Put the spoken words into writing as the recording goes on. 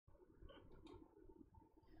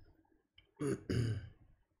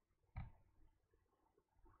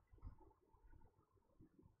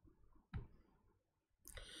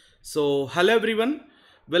So, hello everyone.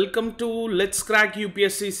 Welcome to Let's Crack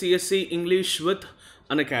UPSC CSE English with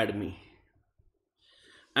Unacademy.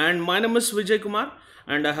 And my name is Vijay Kumar,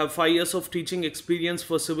 and I have 5 years of teaching experience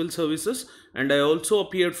for civil services. And I also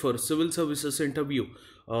appeared for civil services interview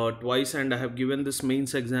twice, and I have given this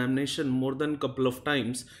mains examination more than couple of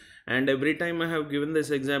times. And every time I have given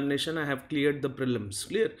this examination, I have cleared the prelims.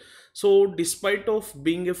 Clear. So, despite of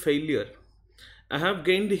being a failure, I have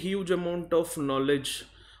gained a huge amount of knowledge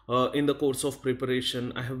in the course of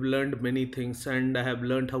preparation. I have learned many things and I have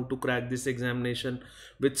learned how to crack this examination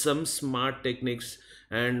with some smart techniques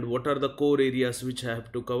and what are the core areas which I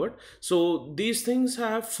have to cover. So these things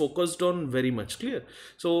I have focused on very much. Clear.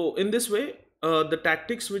 So in this way, the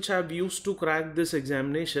tactics which I have used to crack this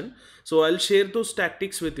examination, so I'll share those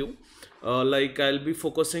tactics with you. Like I'll be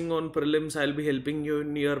focusing on prelims, I'll be helping you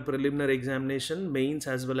in your preliminary examination, mains,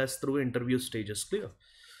 as well as through interview stages. Clear.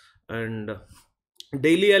 And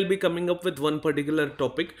daily I'll be coming up with one particular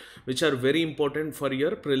topic which are very important for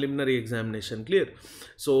your preliminary examination. Clear.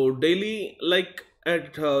 So daily, like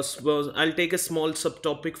I'll take a small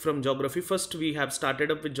subtopic from geography. First we have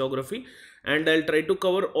started up with geography, and I'll try to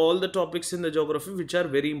cover all the topics in the geography which are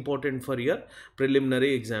very important for your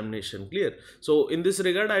preliminary examination. Clear. So in this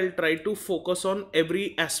regard, I'll try to focus on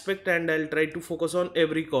every aspect and I'll try to focus on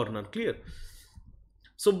every corner. Clear.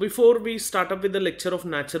 So before we start up with the lecture of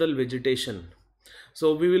natural vegetation,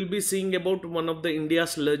 so we will be seeing about one of the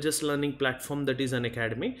India's largest learning platform, that is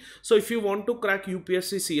Unacademy. So if you want to crack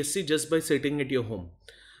UPSC CSE just by sitting at your home,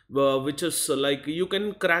 which is like you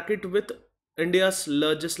can crack it with India's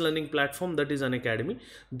largest learning platform, that is Unacademy.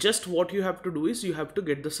 Just what you have to do is you have to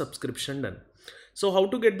get the subscription done. So how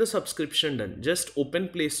to get the subscription done? Just open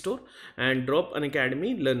Play Store and drop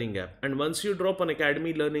Unacademy Learning app. And once you drop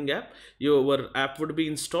Unacademy Learning app, your app would be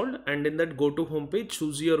installed, and in that go to homepage,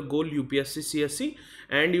 choose your goal UPSC CSE,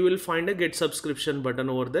 and you will find a get subscription button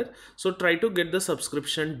over there. So try to get the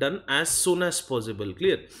subscription done as soon as possible.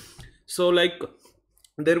 Clear. So like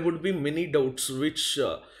there would be many doubts which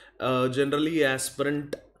generally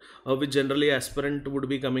aspirant would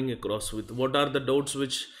be coming across with. What are the doubts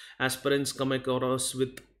which aspirants come across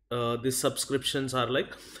with these subscriptions are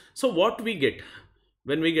like? So what we get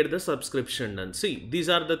when we get the subscription done, see, these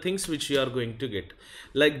are the things which you are going to get.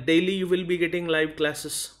 Like daily you will be getting live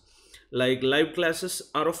classes. Like live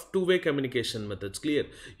classes are of two-way communication methods. Clear.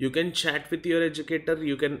 You can chat with your educator,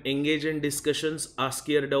 you can engage in discussions, ask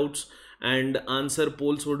your doubts, and answer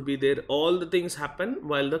polls would be there. All the things happen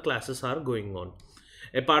while the classes are going on.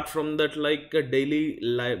 Apart from that, like a daily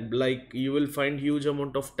live, like you will find huge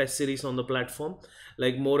amount of test series on the platform,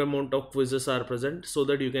 like more amount of quizzes are present so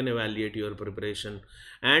that you can evaluate your preparation,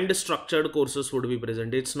 and structured courses would be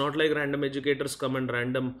present. It's not like random educators come and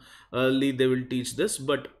randomly they will teach this,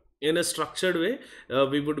 but in a structured way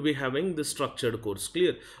we would be having the structured course.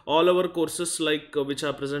 Clear. All our courses like which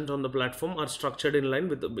are present on the platform are structured in line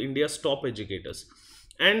with India's top educators.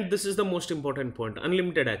 And this is the most important point,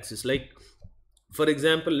 unlimited access. Like for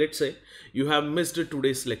example, let's say you have missed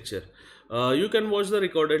today's lecture, you can watch the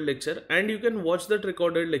recorded lecture, and you can watch that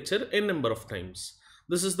recorded lecture a number of times.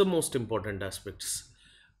 This is the most important aspects.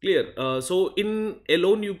 Clear. So in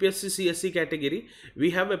alone UPSC CSE category, we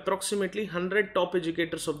have approximately 100 top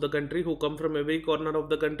educators of the country who come from every corner of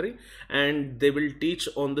the country, and they will teach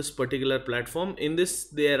on this particular platform. In this,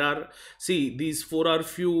 there are, see, these four are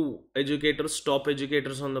few educators, top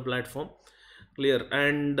educators on the platform. Clear.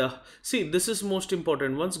 And see, this is most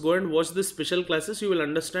important. Once go and watch the special classes, you will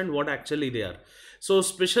understand what actually they are. So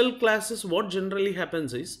special classes, what generally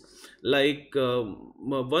happens is, like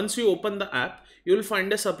once you open the app, you will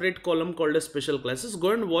find a separate column called as special classes.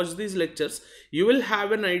 Go and watch these lectures. You will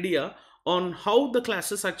have an idea on how the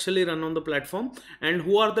classes actually run on the platform and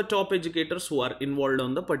who are the top educators who are involved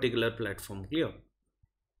on the particular platform. Clear.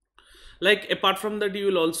 Like apart from that, you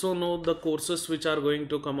will also know the courses which are going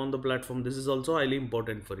to come on the platform. This is also highly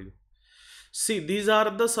important for you. See, these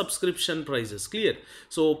are the subscription prices. Clear.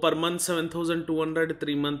 So per month 7,200,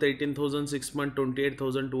 3 month 18,000, 6 month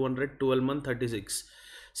 28,200, 12 month 36.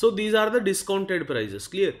 So these are the discounted prices.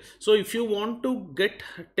 Clear. So if you want to get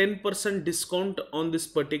 10% discount on this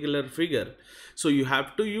particular figure, so you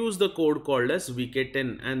have to use the code called as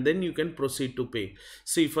VK10, and then you can proceed to pay.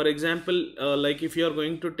 See, for example, like if you are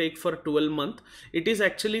going to take for 12 month, it is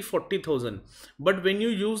actually 40,000. But when you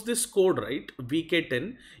use this code, right,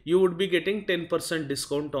 VK10, you would be getting 10%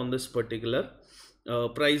 discount on this particular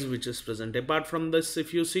price which is present. Apart from this,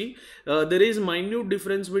 if you see, there is minute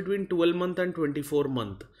difference between 12-month and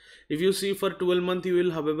 24-month. If you see, for 12-month you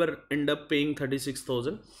will however end up paying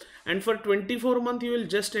 36,000, and for 24-month you will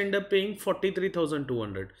just end up paying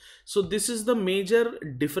 43,200. So this is the major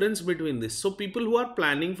difference between this. So people who are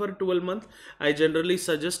planning for 12-month, I generally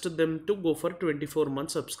suggest them to go for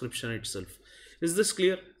 24-month subscription itself. Is this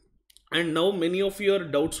clear? And now many of your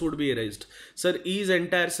doubts would be erased. Sir, is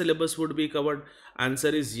entire syllabus would be covered? Answer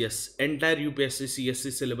is yes. Entire UPSC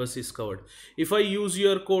CSE syllabus is covered. If I use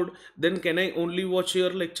your code, then can I only watch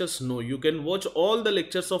your lectures? No, you can watch all the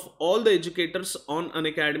lectures of all the educators on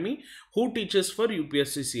Unacademy who teaches for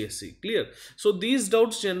UPSC CSE. Clear? So these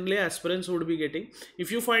doubts generally aspirants would be getting.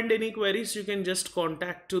 If you find any queries, you can just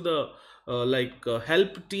contact to the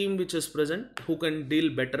help team which is present, who can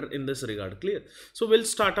deal better in this regard. Clear? So we'll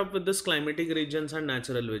start up with this climatic regions and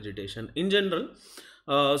natural vegetation in general.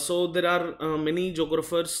 So there are many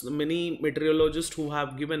geographers, many meteorologists who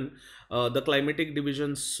have given the climatic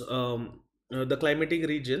divisions, the climatic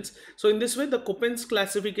regions. So in this way, the Köppen's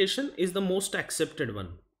classification is the most accepted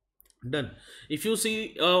one. Done. If you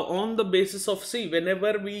see, on the basis of, see,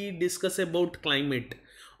 whenever we discuss about climate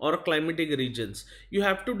or climatic regions, you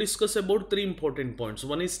have to discuss about three important points.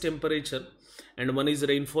 One is temperature, and one is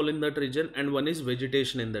rainfall in that region, and one is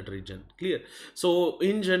vegetation in that region. Clear? So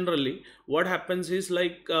in generally, what happens is,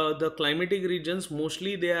 like, the climatic regions,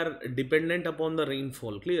 mostly they are dependent upon the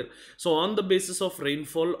rainfall. Clear? So on the basis of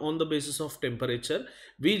rainfall, on the basis of temperature,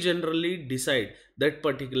 we generally decide that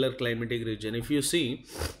particular climatic region. If you see,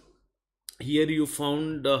 here you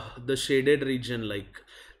found the shaded region, like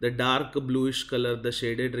the dark bluish color, the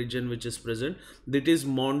shaded region which is present, that is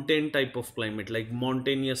mountain type of climate, like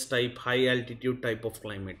mountainous type, high altitude type of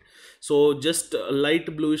climate. So just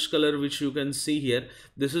light bluish color which you can see here,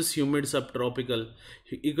 this is humid subtropical.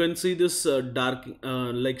 You can see this dark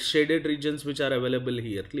like shaded regions which are available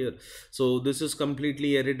here. Clear? So this is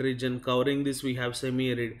completely arid region. Covering this we have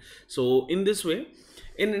semi-arid. So in this way,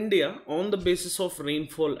 in India, on the basis of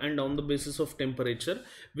rainfall and on the basis of temperature,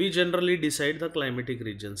 we generally decide the climatic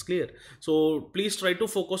regions. Clear? So please try to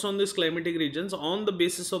focus on these climatic regions. On the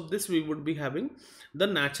basis of this, we would be having the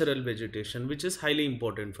natural vegetation, which is highly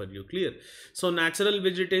important for you. Clear? So natural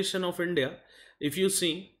vegetation of India, if you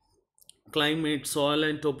see, climate, soil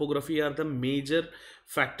and topography are the major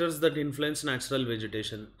factors that influence natural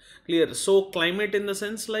vegetation. Clear? So climate, in the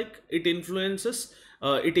sense, like, it influences,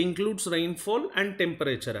 it includes rainfall and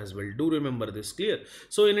temperature as well. Do remember this. Clear?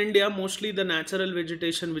 So in India, mostly the natural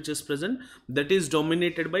vegetation which is present, that is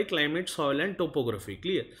dominated by climate, soil and topography.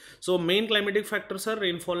 Clear? So main climatic factors are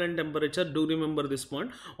rainfall and temperature. Do remember this point.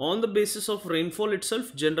 On the basis of rainfall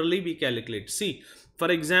itself, generally we calculate. See, for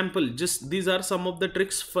example, just these are some of the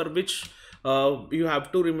tricks for which you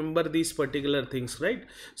have to remember these particular things, right?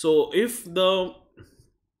 So if the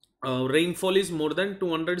rainfall is more than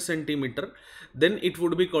 200 centimeter, then it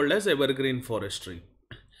would be called as evergreen forestry.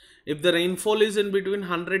 If the rainfall is in between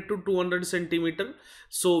 100 to 200 centimeter,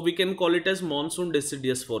 so we can call it as monsoon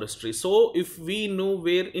deciduous forestry. So if we know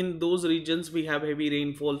where in those regions we have heavy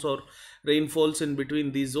rainfalls or rainfalls in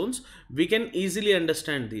between these zones, we can easily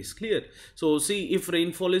understand these. Clear? So see, if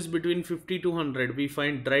rainfall is between 50 to 100, we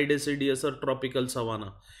find dry deciduous or tropical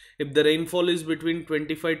savanna. If the rainfall is between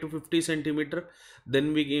 25 to 50 centimeter,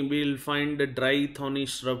 then we will find a dry thorny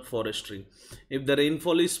shrub forestry. If the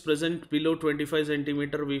rainfall is present below 25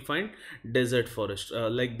 centimeter, we find desert forest,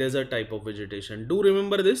 like desert type of vegetation. Do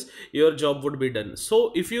remember this, your job would be done.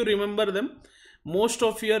 So if you remember them, most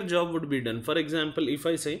of your job would be done. For example, if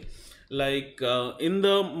I say, like, in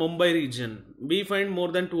the Mumbai region, we find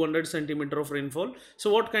more than 200 centimeter of rainfall.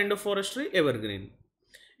 So what kind of forestry? Evergreen.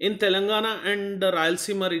 In Telangana and the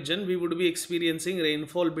Rayalaseema region, we would be experiencing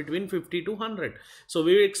rainfall between 50 to 100. So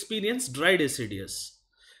we experience dry deciduous.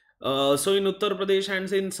 So in Uttar Pradesh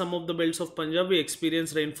and in some of the belts of Punjab, we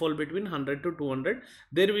experience rainfall between 100 to 200.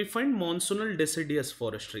 There we find monsoonal deciduous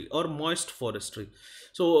forestry or moist forestry.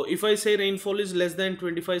 So if I say rainfall is less than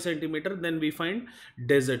 25 centimeter, then we find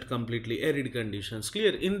desert, completely arid conditions.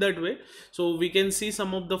 Clear? In that way, so we can see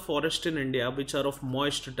some of the forest in India which are of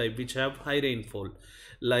moist type, which have high rainfall.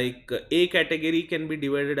 Like A category can be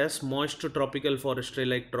divided as moist tropical forestry,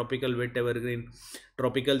 like tropical wet evergreen,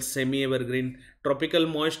 tropical semi-evergreen, tropical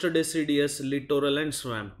moist deciduous, littoral and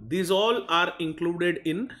swamp. These all are included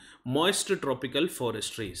in moist tropical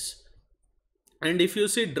forestries. And if you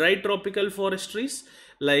see dry tropical forestries,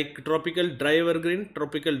 like tropical dry evergreen,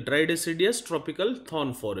 tropical dry deciduous, tropical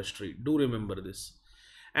thorn forestry. Do remember this.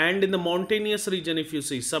 And in the mountainous region, if you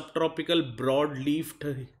see subtropical broad-leafed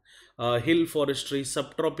hill forestry,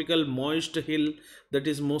 subtropical moist hill, that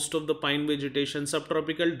is most of the pine vegetation,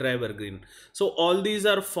 subtropical dry evergreen. So all these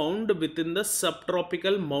are found within the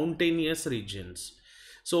subtropical mountainous regions.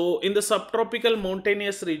 So in the subtropical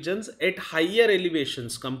mountainous regions at higher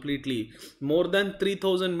elevations, completely more than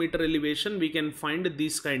 3000 meter elevation, we can find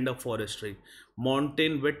this kind of forestry: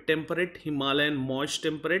 mountain wet temperate, Himalayan moist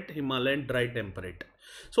temperate, Himalayan dry temperate.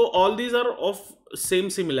 So all these are of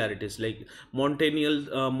same similarities, like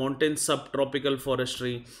mountain subtropical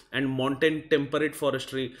forestry and mountain temperate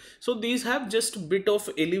forestry. So these have just bit of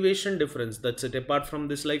elevation difference, that's it. Apart from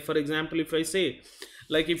this, like for example, if I say,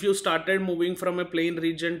 like if you started moving from a plain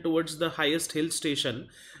region towards the highest hill station,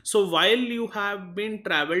 so while you have been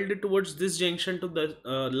traveled towards this junction to the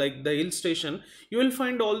like the hill station, you will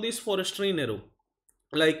find all these forestry in a row.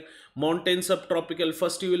 Like mountain subtropical,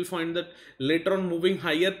 first you will find that, later on moving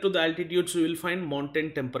higher to the altitudes you will find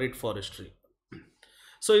mountain temperate forestry.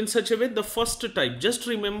 So in such a way, the first type, just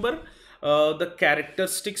remember the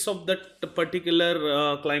characteristics of that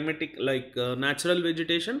particular climatic, like natural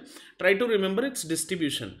vegetation. Try to remember its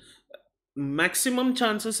distribution. Maximum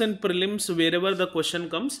chances in prelims, wherever the question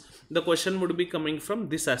comes, the question would be coming from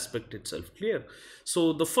this aspect itself. Clear?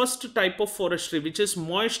 So the first type of forestry, which is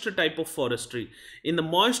moist type of forestry. In the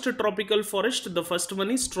moist tropical forest, the first one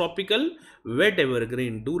is tropical wet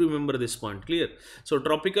evergreen. Do remember this point. Clear? So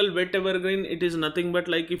tropical wet evergreen, it is nothing but,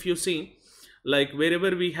 like if you see, like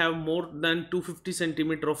wherever we have more than 250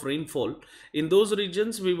 centimeter of rainfall, in those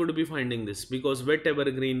regions we would be finding this, because wet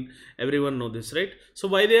evergreen, everyone know this, right? So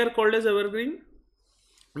why they are called as evergreen?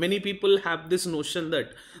 Many people have this notion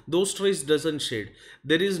that those trees doesn't shade.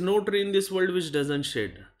 There is no tree in this world which doesn't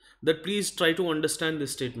shade. That please try to understand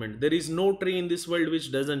this statement. There is no tree in this world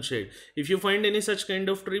which doesn't shade. If you find any such kind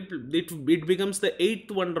of tree, it becomes the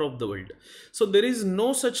 8th wonder of the world. So there is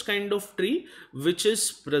no such kind of tree which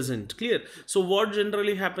is present. Clear? So what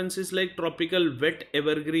generally happens is, like tropical wet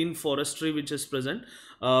evergreen forestry which is present,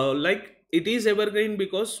 like it is evergreen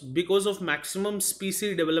because of maximum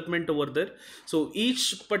species development over there. So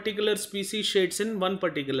each particular species shades in one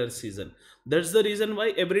particular season. That's the reason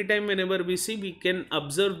why every time whenever we see, we can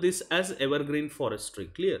observe this as evergreen forestry.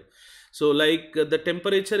 Clear? So like the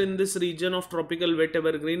temperature in this region of tropical wet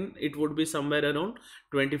evergreen, it would be somewhere around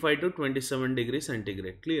 25 to 27 degrees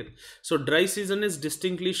centigrade. Clear? So dry season is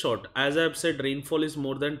distinctly short. As I have said, rainfall is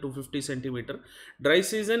more than 250 centimeter. Dry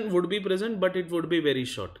season would be present, but it would be very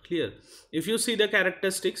short. Clear? If you see the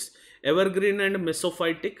characteristics, evergreen and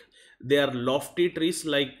mesophytic, they are lofty trees,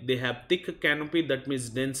 like they have thick canopy, that means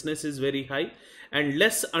denseness is very high, and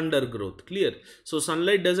less undergrowth. Clear? So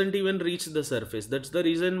sunlight doesn't even reach the surface. That's the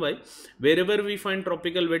reason why wherever we find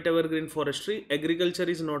tropical wet evergreen forestry, agriculture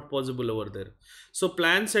is not possible over there. So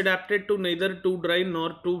plants adapted to neither too dry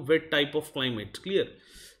nor too wet type of climate. Clear?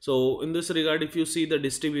 So in this regard, if you see the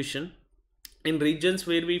distribution, in regions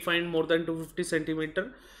where we find more than 250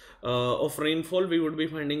 centimeter of rainfall, we would be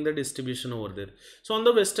finding the distribution over there. So on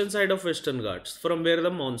the western side of Western Ghats, from where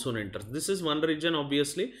the monsoon enters, this is one region,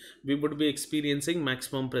 obviously we would be experiencing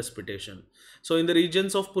maximum precipitation. So in the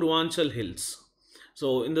regions of Purvanchal Hills,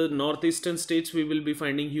 so in the northeastern states, we will be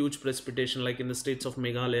finding huge precipitation, like in the states of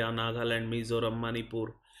Meghalaya, Nagaland, Mizoram,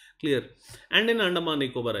 Manipur. Clear? And in Andaman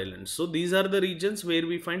Nicobar Islands. So these are the regions where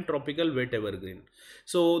we find tropical wet evergreen.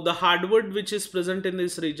 So the hardwood which is present in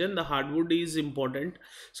this region, the hardwood is important.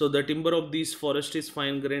 So the timber of these forests is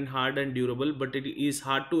fine grained, hard and durable, but it is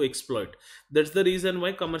hard to exploit. That's the reason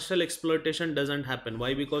why commercial exploitation doesn't happen.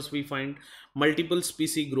 Why? Because we find multiple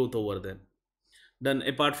species growth over there. Then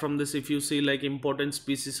apart from this, if you see, like important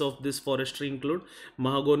species of this forestry include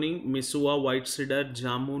mahogany, misua, white cedar,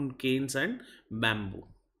 jamun, canes and bamboo.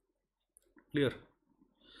 Clear?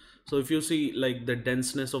 So if you see, like the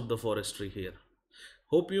denseness of the forestry here,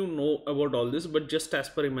 hope you know about all this, but just as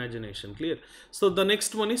per imagination. Clear? So the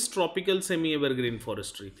next one is tropical semi-evergreen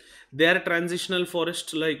forestry. They are transitional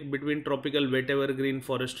forest, like between tropical wet evergreen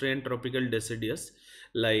forestry and tropical deciduous.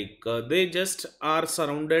 Like they just are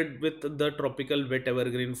surrounded with the tropical wet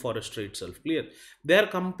evergreen forestry itself. Clear? They are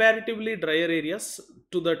comparatively drier areas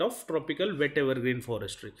to that of tropical wet evergreen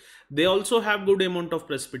forestry. They also have good amount of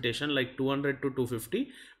precipitation, like 200 to 250,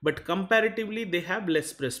 but comparatively they have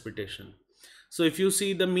less precipitation. So if you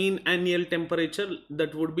see the mean annual temperature,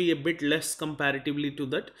 that would be a bit less comparatively to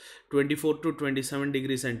that, 24 to 27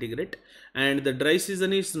 degrees centigrade. And the dry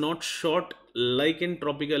season is not short like in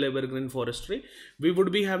tropical evergreen forestry. We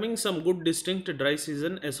would be having some good distinct dry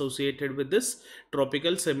season associated with this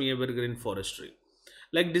tropical semi-evergreen forestry.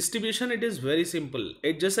 Like distribution, it is very simple.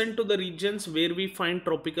 Adjacent to the regions where we find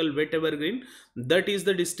tropical wet evergreen, that is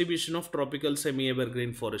the distribution of tropical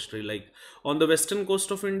semi-evergreen forestry. Like on the western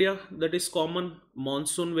coast of India, that is common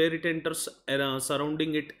monsoon where it enters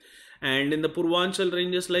surrounding it, and in the Purvanchal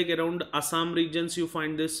ranges like around Assam regions you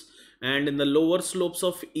find this, and in the lower slopes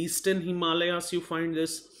of eastern Himalayas you find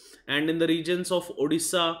this, and in the regions of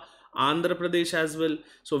Odisha, Andhra Pradesh as well.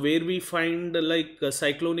 So where we find like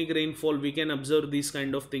cyclonic rainfall, we can observe these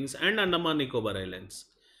kind of things, and Andaman Nicobar Islands.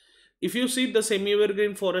 If you see, the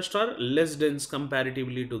semi-evergreen forests are less dense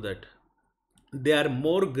comparatively to that. They are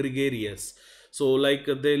more gregarious. So like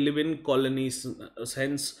they live in colonies,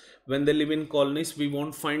 hence when they live in colonies we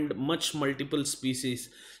won't find much multiple species.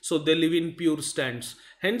 So they live in pure stands.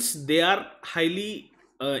 Hence they are highly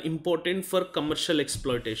important for commercial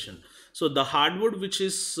exploitation. So the hardwood which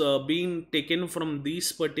is being taken from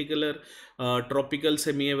these particular tropical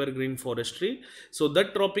semi-evergreen forestry, so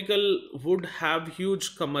that tropical would have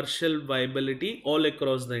huge commercial viability all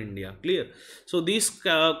across the India. Clear? So these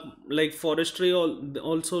like forestry,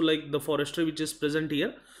 also like the forestry which is present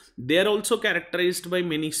here, they are also characterized by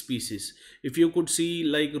many species. If you could see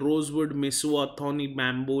like rosewood, mesua, thorny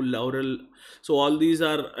bamboo, laurel, so all these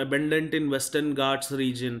are abundant in Western Ghats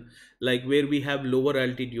region, like where we have lower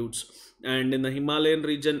altitudes, and in the Himalayan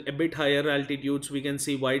region a bit higher altitudes we can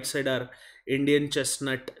see white cedar, Indian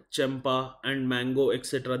chestnut, champa and mango,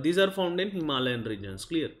 etc. These are found in Himalayan regions.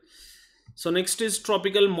 Clear? So next is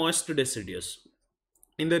tropical moist deciduous.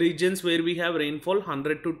 In the regions where we have rainfall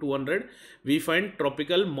 100 to 200, we find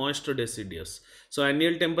tropical moist deciduous. So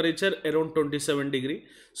annual temperature around 27 degree.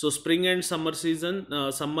 So spring and summer season,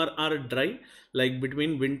 summer are dry, like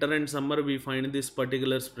between winter and summer we find this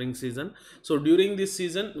particular spring season. So during this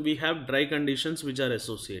season we have dry conditions which are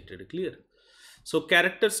associated. Clear? So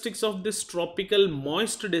characteristics of this tropical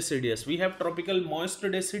moist deciduous, we have tropical moist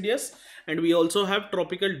deciduous and we also have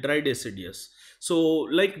tropical dry deciduous. So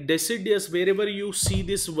like deciduous, wherever you see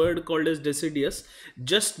this word called as deciduous,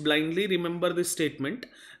 just blindly remember this statement,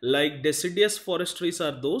 like deciduous forestries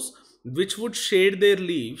are those which would shade their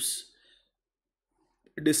leaves.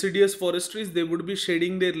 Deciduous forestries, they would be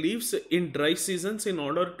shading their leaves in dry seasons in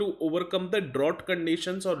order to overcome the drought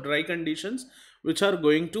conditions or dry conditions which are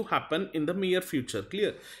going to happen in the near future.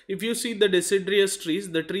 Clear? If you see the deciduous trees,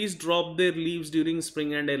 the trees drop their leaves during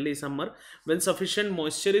spring and early summer when sufficient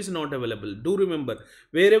moisture is not available. Do remember,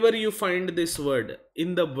 wherever you find this word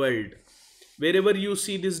in the world, wherever you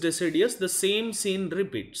see this deciduous, the same scene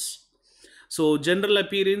repeats. So general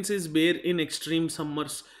appearance is bare in extreme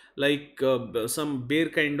summers, like some bare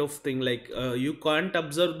kind of thing, like you can't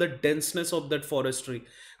observe the denseness of that forestry.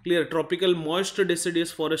 Clear? Tropical moist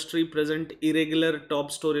deciduous forestry present irregular top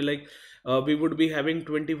story, like we would be having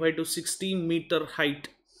 25 to 16 meter height.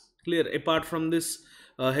 Clear? Apart from this,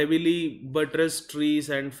 heavily buttressed trees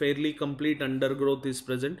and fairly complete undergrowth is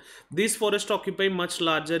present. These forests occupy much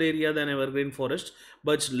larger area than evergreen forest,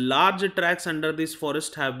 but large tracts under this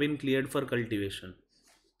forest have been cleared for cultivation.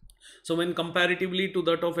 So when comparatively to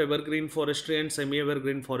that of evergreen forestry and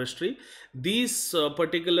semi-evergreen forestry, these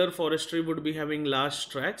particular forestry would be having large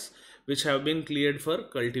tracts which have been cleared for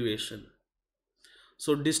cultivation.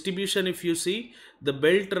 So distribution, if you see, the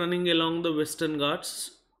belt running along the Western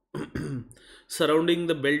Ghats surrounding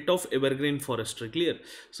the belt of evergreen forestry. Clear?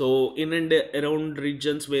 So in and around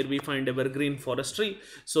regions where we find evergreen forestry,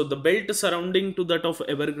 so the belt surrounding to that of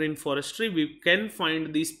evergreen forestry, we can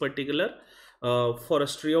find these particular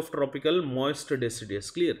forestry of tropical moist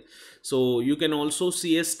deciduous. Clear? So you can also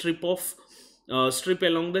see a strip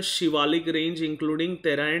along the Shivalik range including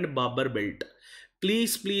Tera and Babar belt.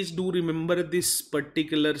 Please do remember this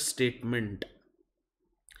particular statement.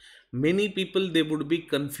 Many people, they would be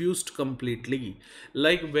confused completely.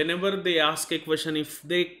 Like whenever they ask a question, if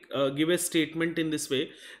they give a statement in this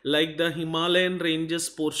way, like the Himalayan ranges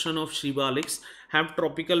portion of Shivaliks have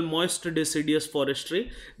tropical moist deciduous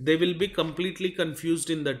forestry, they will be completely confused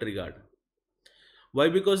in that regard. Why?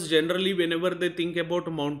 Because generally whenever they think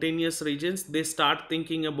about mountainous regions, they start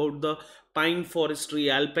thinking about the pine forestry,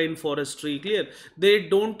 alpine forestry. Clear? They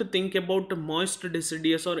don't think about moist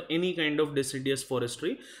deciduous or any kind of deciduous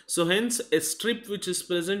forestry. So hence a strip which is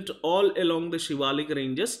present all along the Shivalik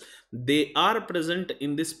ranges, they are present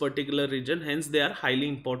in this particular region, hence they are highly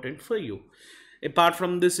important for you. Apart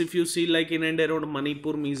from this, if you see like in and around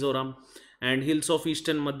Manipur, Mizoram and hills of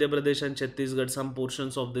eastern Madhya Pradesh and Chhattisgarh, some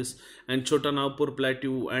portions of this, and Chotanagpur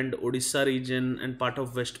Plateau and Odisha region and part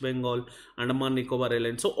of West Bengal, Andaman Nicobar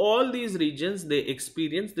Islands. So all these regions, they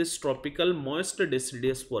experience this tropical moist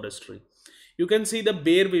deciduous forestry. You can see the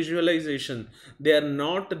bare visualization. They are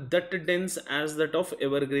not that dense as that of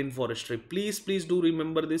evergreen forestry. Please do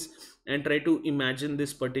remember this and try to imagine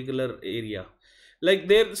this particular area. Like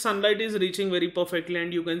their sunlight is reaching very perfectly,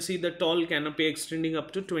 and you can see the tall canopy extending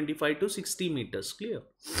up to 25 to 60 meters. Clear?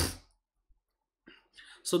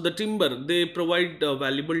 So the timber, they provide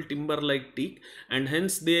valuable timber like teak, and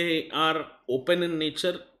hence they are open in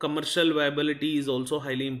nature. Commercial viability is also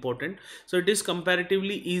highly important. So it is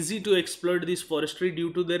comparatively easy to exploit this forestry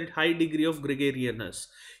due to their high degree of gregarious.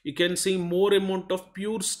 You can see more amount of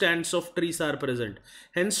pure stands of trees are present.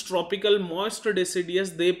 Hence tropical moist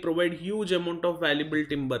deciduous, they provide huge amount of valuable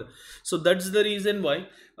timber. So that's the reason why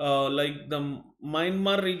like the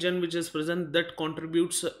Myanmar region which is present, that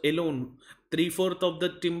contributes alone 3/4 of the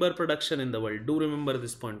timber production in the world. Do remember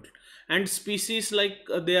this point. And species like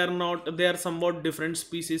they are somewhat different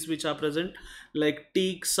species which are present, like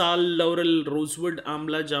teak, sal, laurel, rosewood,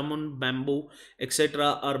 amla, jamun, bamboo,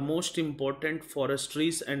 etc. are most important forest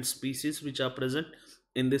trees and species which are present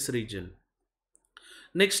in this region.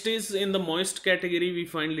 Next is in the moist category, we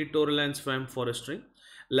find littoral and swamp forestry.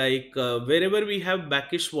 Like wherever we have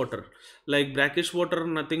brackish water, like brackish water,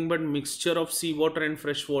 nothing but mixture of seawater and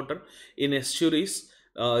fresh water in estuaries.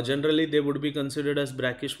 Generally, they would be considered as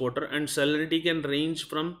brackish water, and salinity can range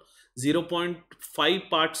from 0.5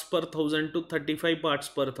 parts per thousand to 35 parts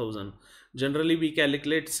per thousand. Generally, we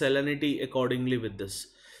calculate salinity accordingly with this.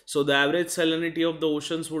 So the average salinity of the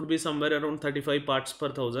oceans would be somewhere around 35 parts per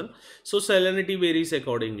thousand. So salinity varies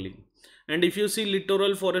accordingly. And if you see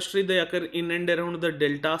littoral forestry, they occur in and around the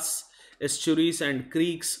deltas, estuaries and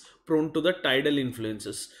creeks prone to the tidal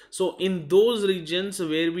influences. So in those regions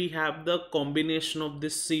where we have the combination of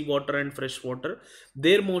this seawater and fresh water,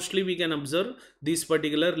 there mostly we can observe this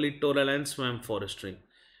particular littoral and swamp forestry.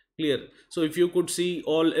 Clear? So if you could see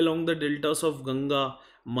all along the deltas of Ganga,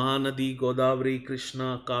 Mahanadi, Godavari,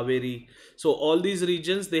 Krishna, Kaveri. So all these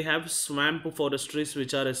regions, they have swamp forestries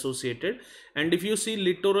which are associated. And if you see,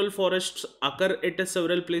 littoral forests occur at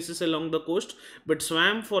several places along the coast, but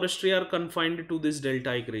swamp forestry are confined to these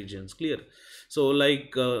deltaic regions. Clear? So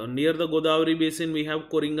like near the Godavari basin, we have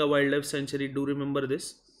Koringa Wildlife Sanctuary. Do remember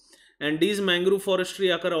this. And these mangrove forestry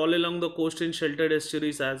occur all along the coast in sheltered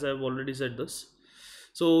estuaries, as I have already said this.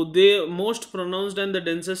 So they most pronounced and the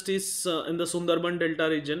densest is in the Sundarban Delta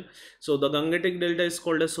region. So the Gangetic Delta is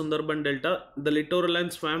called as Sundarban Delta. The littoral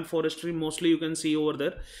and swamp forestry mostly you can see over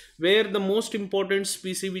there, where the most important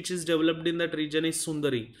species which is developed in that region is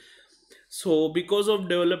Sundari. So because of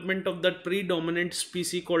development of that predominant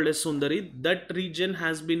species called as Sundari, that region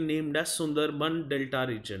has been named as Sundarban Delta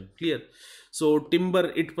region. Clear? So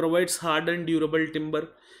timber, it provides hard and durable timber,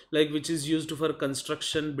 like which is used for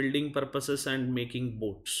construction, building purposes and making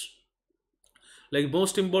boats. Like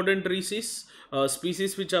most important trees is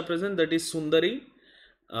species which are present, that is Sundari,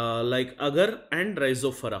 like agar and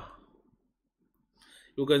rhizophora.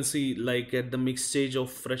 You can see like at the mixed stage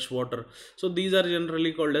of fresh water. So these are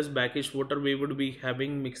generally called as brackish water. We would be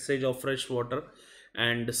having mixed stage of fresh water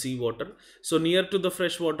and sea water. So near to the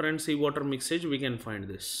fresh water and sea water mixed stage, we can find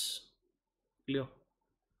this. Clear?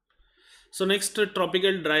 So next,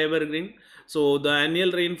 tropical dry evergreen. So the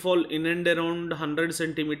annual rainfall in and around 100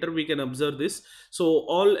 centimeter, we can observe this. So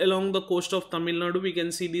all along the coast of Tamil Nadu, we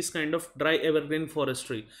can see this kind of dry evergreen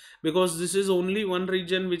forestry, because this is only one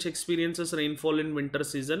region which experiences rainfall in winter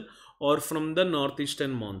season or from the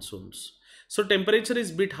northeastern monsoons. So temperature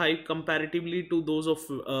is bit high comparatively to those of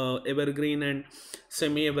evergreen and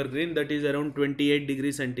semi-evergreen, that is around 28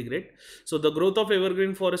 degrees centigrade. So the growth of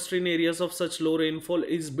evergreen forestry in areas of such low rainfall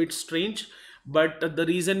is bit strange, but the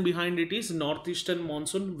reason behind it is northeastern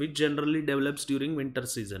monsoon, which generally develops during winter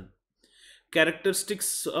season.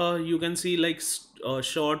 Characteristics, you can see like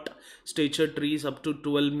short stature trees up to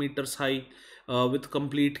 12 meters high, with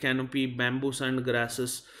complete canopy, bamboos and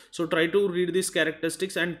grasses. So try to read these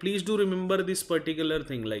characteristics, and please do remember this particular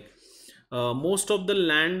thing, like most of the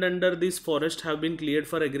land under this forest have been cleared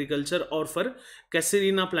for agriculture or for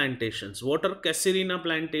Casuarina plantations. What are Casuarina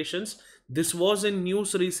plantations? This was in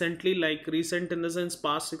news recently, like recent in the sense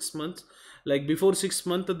past 6 months, like before 6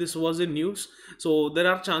 months this was in news. So there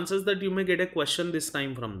are chances that you may get a question this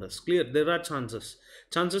time from this. Clear? There are chances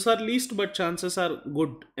are least, but chances are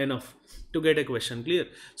good enough to get a question. Clear?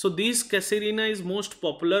 So these Casuarina is most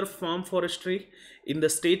popular farm forestry in the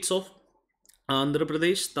states of Andhra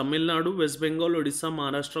Pradesh, Tamil Nadu, West Bengal, Odisha,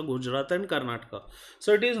 Maharashtra, Gujarat and Karnataka.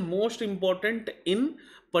 So it is most important in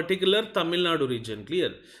particular Tamil Nadu region.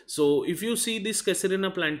 Clear? So if you see these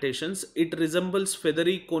Casuarina plantations, it resembles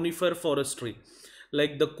feathery conifer forestry.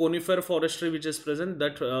 like the conifer forestry which is present,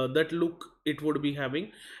 that look it would be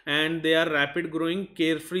having. And they are rapid growing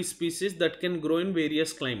carefree species that can grow in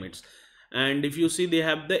various climates. And if you see, they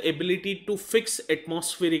have the ability to fix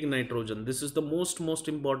atmospheric nitrogen. This is the most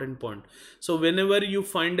important point. So whenever you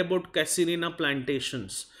find about Casuarina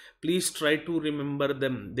plantations, please try to remember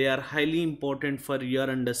them. They are highly important for your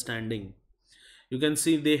understanding. You can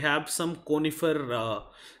see they have some conifer,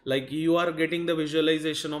 like you are getting the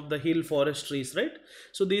visualization of the hill forest trees, right?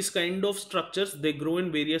 So these kind of structures, they grow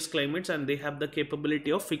in various climates and they have the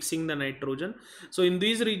capability of fixing the nitrogen. So in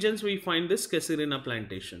these regions we find this Casuarina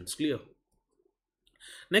plantations. Clear?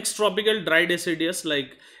 Next, tropical dry deciduous,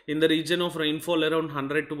 like in the region of rainfall around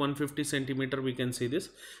 100 to 150 centimeter, we can see this.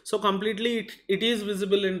 So completely it is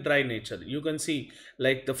visible in dry nature. You can see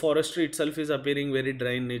like the forestry itself is appearing very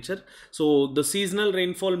dry in nature. So the seasonal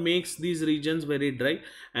rainfall makes these regions very dry,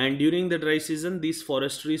 and during the dry season these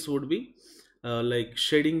forest trees would be like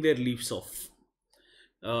shedding their leaves off.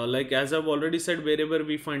 Like as I've already said, wherever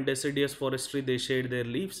we find deciduous forestry, they shed their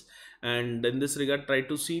leaves. And in this regard, try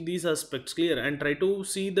to see these aspects clear and try to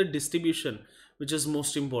see the distribution, which is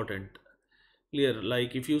most important. Clear?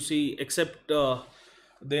 Like if you see, except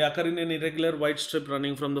they occur in an irregular white strip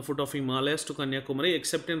running from the foot of Himalayas to Kanyakumari,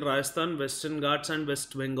 except in Rajasthan, Western Ghats and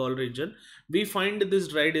West Bengal region, we find this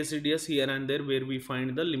dry deciduous here and there, where we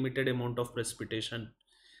find the limited amount of precipitation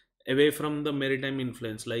away from the maritime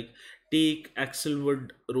influence, like teak,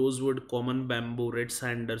 axlewood, rosewood, common bamboo, red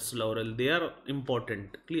sanders, laurel. They are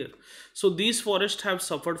important. Clear? So these forests have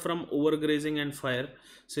suffered from overgrazing and fire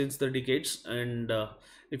since the decades. And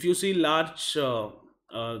if you see, the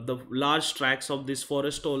large tracts of this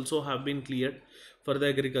forest also have been cleared for the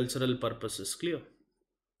agricultural purposes. Clear?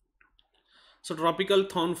 So tropical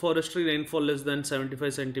thorn forestry, rainfall less than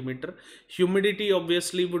 75 centimeter. Humidity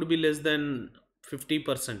obviously would be less than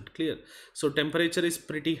 50%. Clear? So temperature is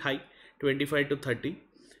pretty high, 25 to 30.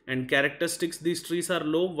 And characteristics, these trees are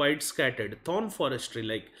low, wide scattered. Thorn forestry,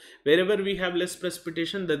 like wherever we have less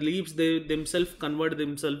precipitation, the leaves, they themselves convert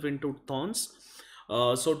themselves into thorns.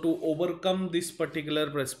 So to overcome this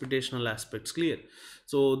particular precipitational aspects. Clear?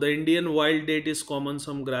 So the Indian wild date is common.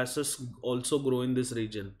 Some grasses also grow in this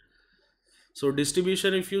region. So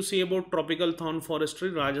distribution, if you see about tropical thorn forestry,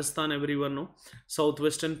 Rajasthan, everyone know,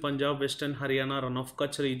 southwestern Punjab, western Haryana, run of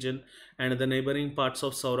Kutch region and the neighboring parts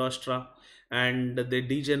of Saurashtra, and they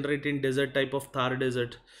degenerate in desert type of Thar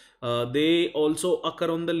desert. They also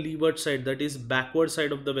occur on the leeward side, that is backward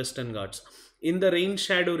side of the Western Ghats. In the rain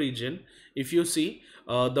shadow region, if you see,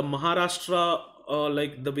 the Maharashtra,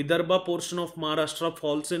 like the Vidarbha portion of Maharashtra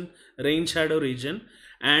falls in rain shadow region,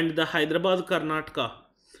 and the Hyderabad, Karnataka,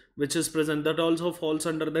 which is present, that also falls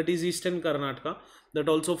under, that is eastern Karnataka, that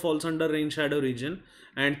also falls under rain shadow region,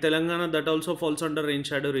 and Telangana, that also falls under rain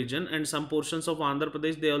shadow region, and some portions of Andhra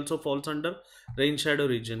Pradesh, they also falls under rain shadow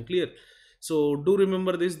region. Clear? So do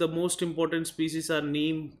remember this, the most important species are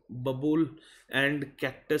neem, babul and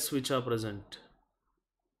cactus, which are present.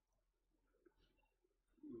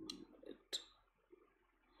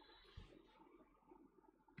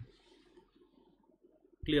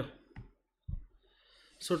 Clear?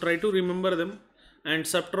 So try to remember them. And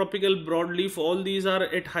subtropical broadleaf, all these are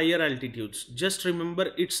at higher altitudes. Just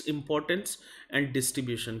remember its importance and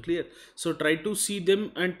distribution. Clear? So try to see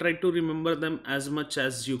them and try to remember them as much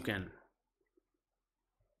as you can.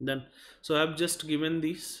 Then, so I have just given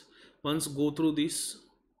these. Once go through these,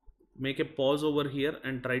 make a pause over here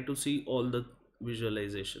and try to see all the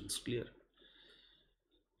visualizations. Clear?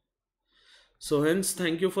 So hence,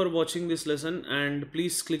 thank you for watching this lesson, and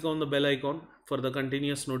please click on the bell icon for the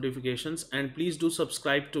continuous notifications, and please do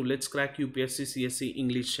subscribe to Let's Crack UPSC CSE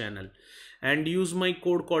English channel and use my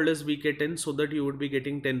code called as VK10 so that you would be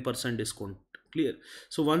getting 10% discount. Clear?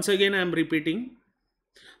 So once again I am repeating.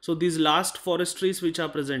 So these last forest trees which are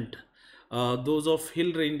present, those of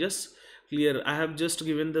hill ranges. Clear? I have just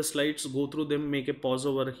given the slides, go through them, make a pause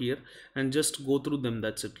over here and just go through them.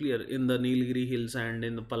 That's it. Clear? In the Nilgiri hills and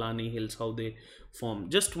in the Palani hills, how they form.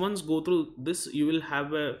 Just once go through this, you will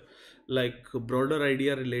have a like broader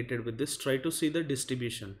idea related with this. Try to see the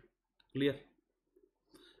distribution. Clear?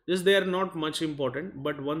 Just they are not much important,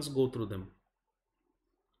 but once go through them.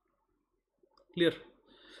 Clear?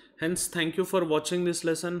 Hence, thank you for watching this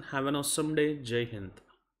lesson. Have an awesome day. Jai Hind.